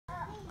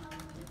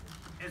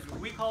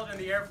we call it in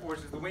the Air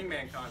Force is the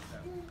wingman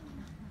concept.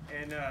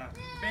 And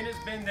Ben has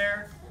been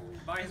there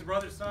by his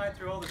brother's side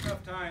through all the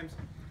tough times.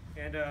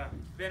 And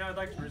Ben, I'd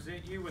like to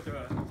present you with an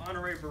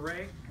honorary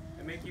beret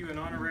and make you an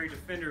honorary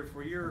defender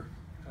for your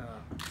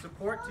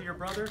support to your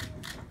brother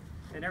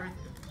and everything.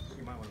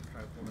 You might want to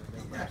try to pull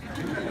that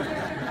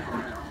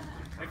down.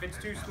 If it's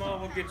too small,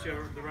 we'll get you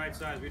the right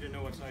size. We didn't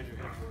know what size you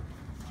had for.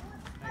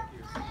 Thank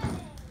you.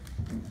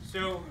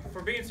 So,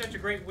 for being such a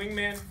great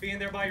wingman, being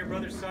there by your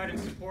brother's side and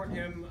support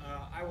him,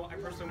 I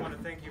personally want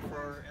to thank you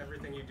for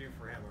everything you do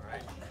for him, all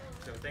right?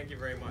 So, thank you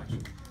very much.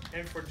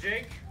 And for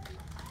Jake,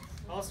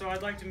 also,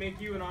 I'd like to make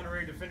you an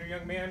honorary defender,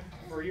 young man,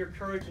 for your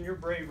courage and your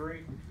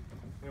bravery.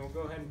 And we'll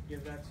go ahead and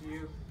give that to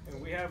you.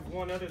 And we have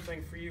one other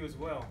thing for you as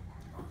well.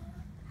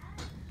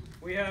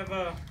 We have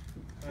a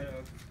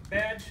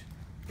badge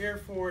here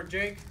for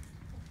Jake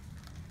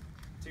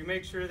to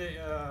make sure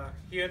that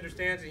he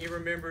understands and he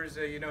remembers,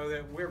 you know,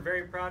 that we're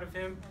very proud of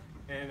him,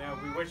 and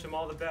we wish him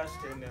all the best.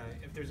 And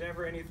if there's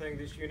ever anything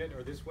this unit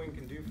or this wing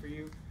can do for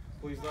you,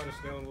 please let us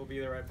know, and we'll be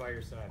there right by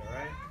your side. All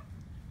right?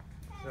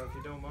 So if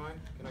you don't mind,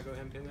 can I go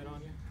ahead and pin that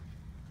on you?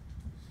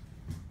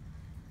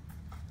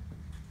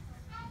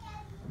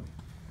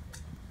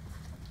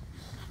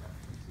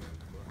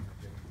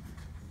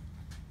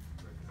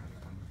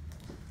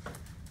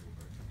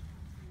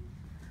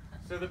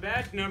 So the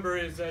badge number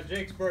is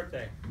Jake's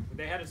birthday.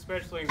 They had it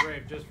specially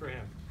engraved just for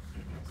him.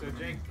 So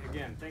Jake,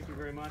 again, thank you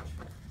very much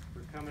for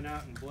coming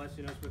out and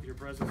blessing us with your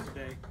presence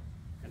today.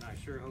 And I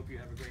sure hope you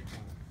have a great time.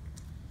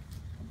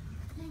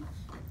 Thanks.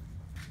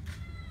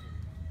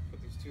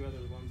 Put these two other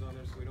ones on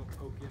there so we don't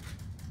poke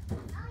you.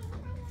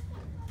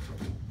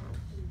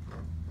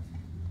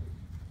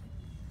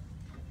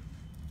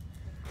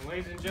 And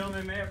ladies and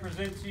gentlemen, may I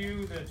present to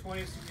you the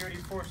 20th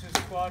Security Forces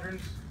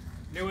Squadron's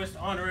newest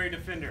honorary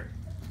defender.